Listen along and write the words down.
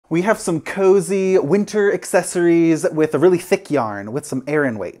We have some cozy winter accessories with a really thick yarn with some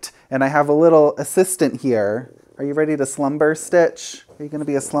Aran weight. And I have a little assistant here. Are you ready to slumber stitch? Are you gonna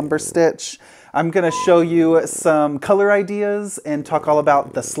be a slumber stitch? I'm gonna show you some color ideas and talk all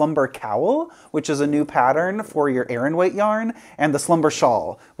about the Slumber Cowl, which is a new pattern for your Aran weight yarn, and the Slumber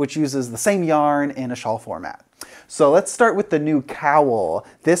Shawl, which uses the same yarn in a shawl format. So let's start with the new cowl.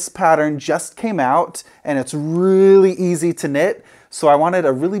 This pattern just came out and it's really easy to knit. So I wanted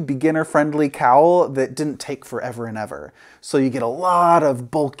a really beginner-friendly cowl that didn't take forever and ever. So you get a lot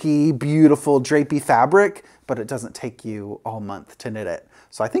of bulky, beautiful, drapey fabric, but it doesn't take you all month to knit it.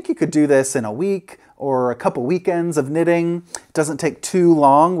 So I think you could do this in a week or a couple weekends of knitting. It doesn't take too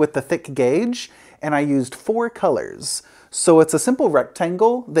long with the thick gauge, and I used 4 colors. So it's a simple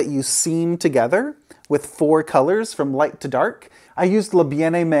rectangle that you seam together with 4 colors from light to dark. I used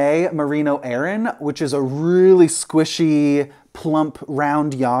Bien Aimée Merino Aran, which is a really squishy, plump,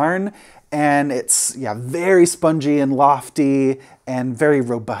 round yarn, and it's very spongy and lofty and very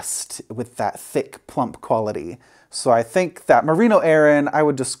robust with that thick, plump quality. So I think that Merino Aran, I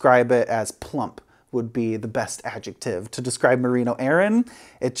would describe it as plump would be the best adjective to describe Merino Aran.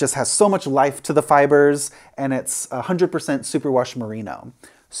 It just has so much life to the fibers, and it's 100% superwash merino.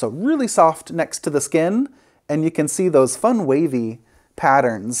 So really soft next to the skin, and you can see those fun wavy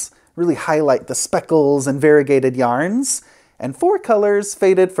patterns really highlight the speckles and variegated yarns. And 4 colors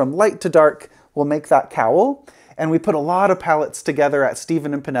faded from light to dark will make that cowl. And we put a lot of palettes together at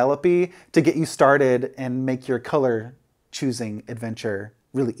Stephen and Penelope to get you started and make your color choosing adventure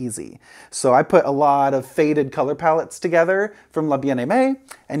really easy. So I put a lot of faded color palettes together from La Bien Aimée,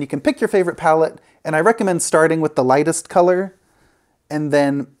 and you can pick your favorite palette. And I recommend starting with the lightest color and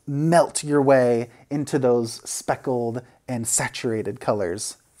then melt your way into those speckled and saturated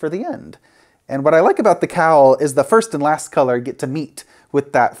colors for the end. And what I like about the cowl is the first and last color get to meet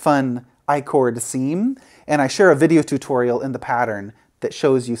with that fun I-cord seam. And I share a video tutorial in the pattern that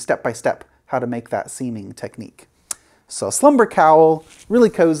shows you step by step how to make that seaming technique. So Slumber Cowl, really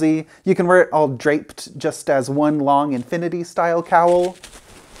cozy. You can wear it all draped just as one long infinity style cowl,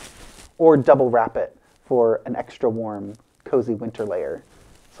 or double wrap it for an extra warm, cozy winter layer.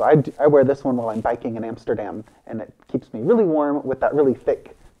 So I wear this one while I'm biking in Amsterdam, and it keeps me really warm with that really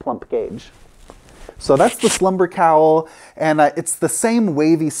thick, plump gauge. So that's the Slumber Cowl, and it's the same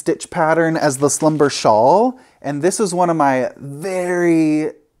wavy stitch pattern as the Slumber Shawl, and this is one of my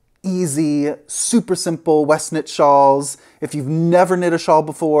very easy, super simple Westknits shawls. If you've never knit a shawl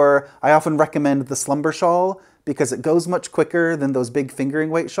before, I often recommend the Slumber Shawl because it goes much quicker than those big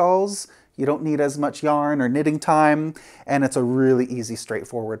fingering weight shawls. You don't need as much yarn or knitting time, and it's a really easy,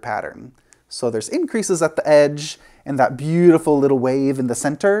 straightforward pattern. So there's increases at the edge and that beautiful little wave in the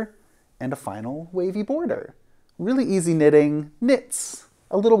center, and a final wavy border. Really easy knitting, knits,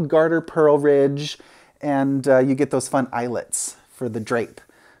 a little garter purl ridge, and you get those fun eyelets for the drape.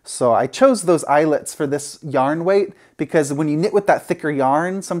 So I chose those eyelets for this yarn weight because when you knit with that thicker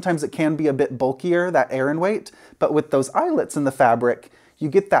yarn, sometimes it can be a bit bulkier, that Aran weight, but with those eyelets in the fabric, you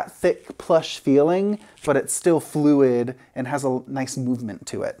get that thick plush feeling, but it's still fluid and has a nice movement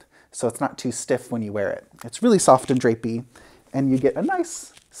to it. So it's not too stiff when you wear it. It's really soft and drapey, and you get a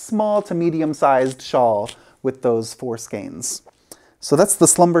nice small to medium-sized shawl with those 4 skeins. So that's the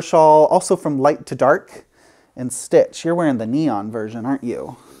Slumber Shawl, also from light to dark. And Stitch, you're wearing the neon version, aren't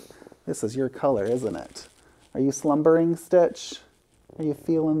you? This is your color, isn't it? Are you slumbering, Stitch? Are you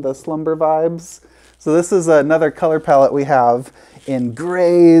feeling the slumber vibes? So this is another color palette we have in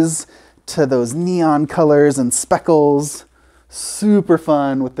grays to those neon colors and speckles. Super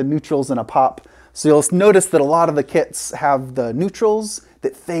fun with the neutrals and a pop. So you'll notice that a lot of the kits have the neutrals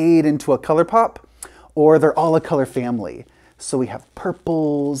that fade into a color pop, or they're all a color family. So we have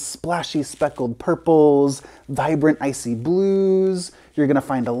purples, splashy speckled purples, vibrant icy blues. You're gonna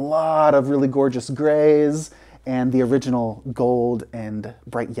find a lot of really gorgeous grays, and the original gold and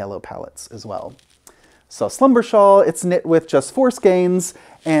bright yellow palettes as well. So Slumber Shawl, it's knit with just 4 skeins,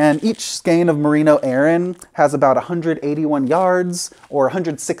 and each skein of Merino Aran has about 181 yards or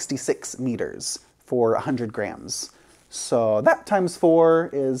 166 meters for 100 grams. So that times 4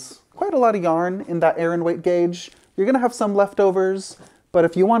 is quite a lot of yarn in that Aran weight gauge. You're gonna have some leftovers, but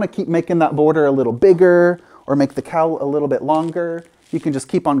if you wanna keep making that border a little bigger or make the cowl a little bit longer, you can just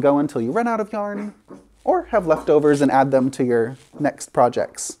keep on going until you run out of yarn, or have leftovers and add them to your next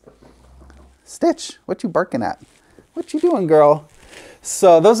projects. Stitch, what you barking at? What you doing, girl?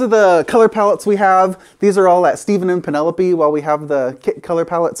 So those are the color palettes we have. These are all at Stephen and Penelope while we have the kit color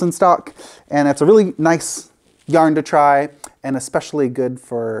palettes in stock. And it's a really nice yarn to try, and especially good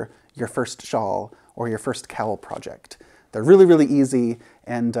for your first shawl or your first cowl project. They're really, really easy,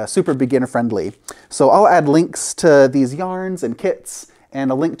 and super beginner friendly. So I'll add links to these yarns and kits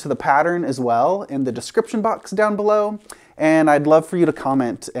and a link to the pattern as well in the description box down below. And I'd love for you to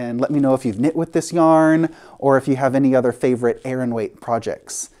comment and let me know if you've knit with this yarn or if you have any other favorite Aran weight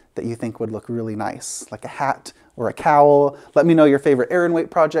projects that you think would look really nice, like a hat or a cowl. Let me know your favorite Aran weight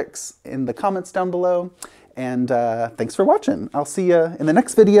projects in the comments down below. And thanks for watching. I'll see you in the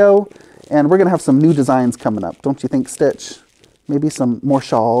next video. And we're gonna have some new designs coming up, don't you think, Stitch? Maybe some more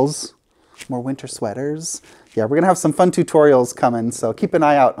shawls, more winter sweaters. Yeah, we're gonna have some fun tutorials coming, so keep an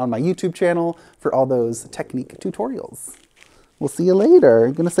eye out on my YouTube channel for all those technique tutorials. We'll see you later.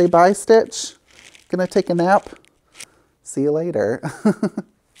 You gonna say bye, Stitch? Gonna take a nap? See you later.